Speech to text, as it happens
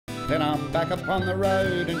Then I'm back upon the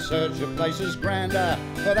road in search of places grander,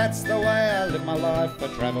 for that's the way I live my life, a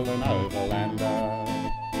travelling overlander.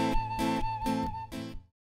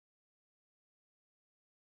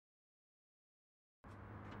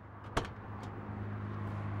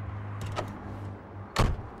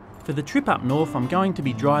 For the trip up north, I'm going to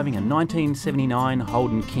be driving a 1979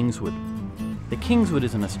 Holden Kingswood. The Kingswood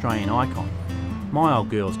is an Australian icon. My old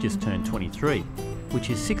girl's just turned 23, which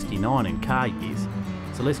is 69 in car years,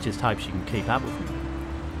 so let's just hope she can keep up with me.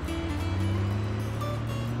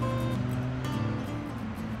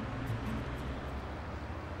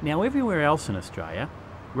 Now, everywhere else in Australia,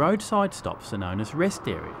 roadside stops are known as rest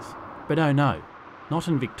areas, but oh no, not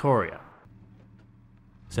in Victoria.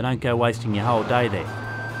 So don't go wasting your whole day there.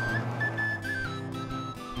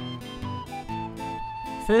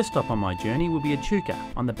 First stop on my journey will be Echuca,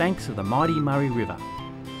 on the banks of the mighty Murray River.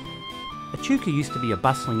 Echuca used to be a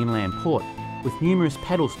bustling inland port, with numerous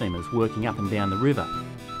paddle steamers working up and down the river.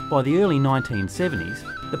 By the early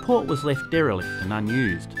 1970s, the port was left derelict and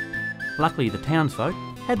unused. Luckily, the townsfolk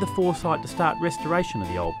had the foresight to start restoration of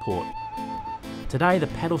the old port. Today, the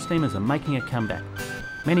paddle steamers are making a comeback.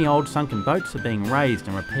 Many old sunken boats are being raised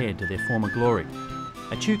and repaired to their former glory.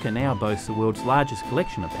 Echuca now boasts the world's largest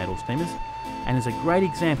collection of paddle steamers, and is a great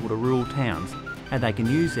example to rural towns how they can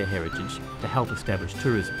use their heritage to help establish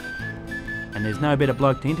tourism. And there's no better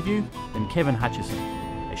bloke to interview than Kevin Hutchinson,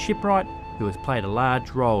 a shipwright who has played a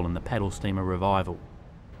large role in the paddle steamer revival.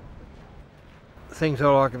 The things I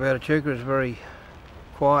like about Echuca is a very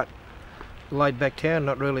quiet, laid-back town.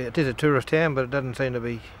 Not really, it is a tourist town, but it doesn't seem to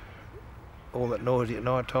be all that noisy at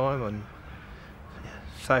night time, and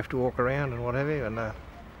safe to walk around and what have you, and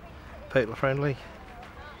people are friendly.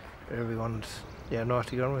 Everyone's nice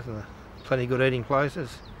to get on with, and plenty of good eating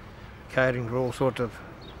places, catering for all sorts of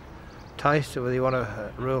tastes, whether you want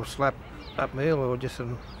a real slap up meal or just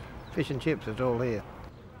some fish and chips, it's all here.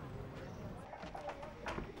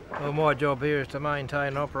 Well, my job here is to maintain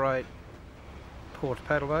and operate port's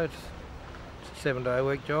paddle boats. It's a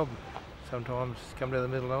 7-day-a-week job. Sometimes come down the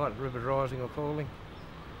middle of the night, rivers rising or falling,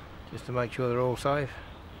 just to make sure they're all safe.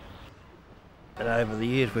 And over the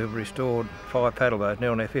years we've restored 5 paddle boats,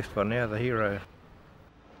 now on our 5th one now, the Hero.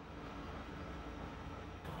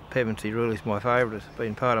 Pevensey really is my favourite, it's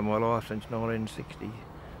been part of my life since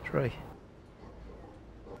 1963.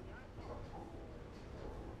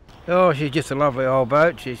 Oh, she's just a lovely old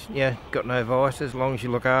boat, she's got no vices as long as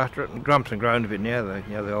you look after it, and grumps and grown a bit now,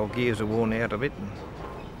 the old gears are worn out a bit,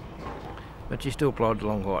 but she still plods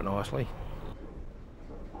along quite nicely.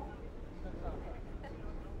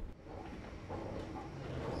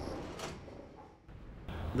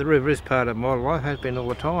 The river is part of my life, has been all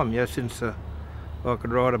the time. Since I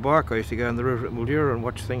could ride a bike, I used to go in the river at Mildura and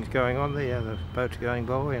watch things going on there, the boats going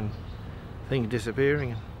by and things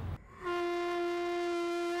disappearing.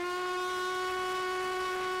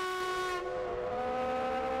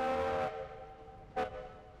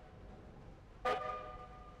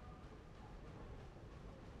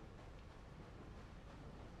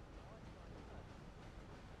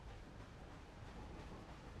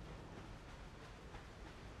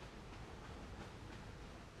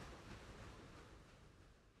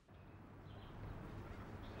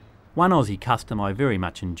 One Aussie custom I very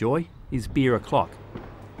much enjoy is beer o'clock.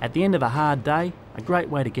 At the end of a hard day, a great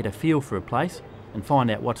way to get a feel for a place and find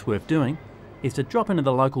out what's worth doing is to drop into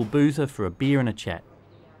the local boozer for a beer and a chat.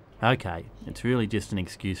 Okay, it's really just an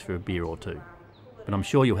excuse for a beer or two, but I'm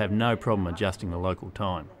sure you'll have no problem adjusting the local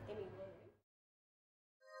time.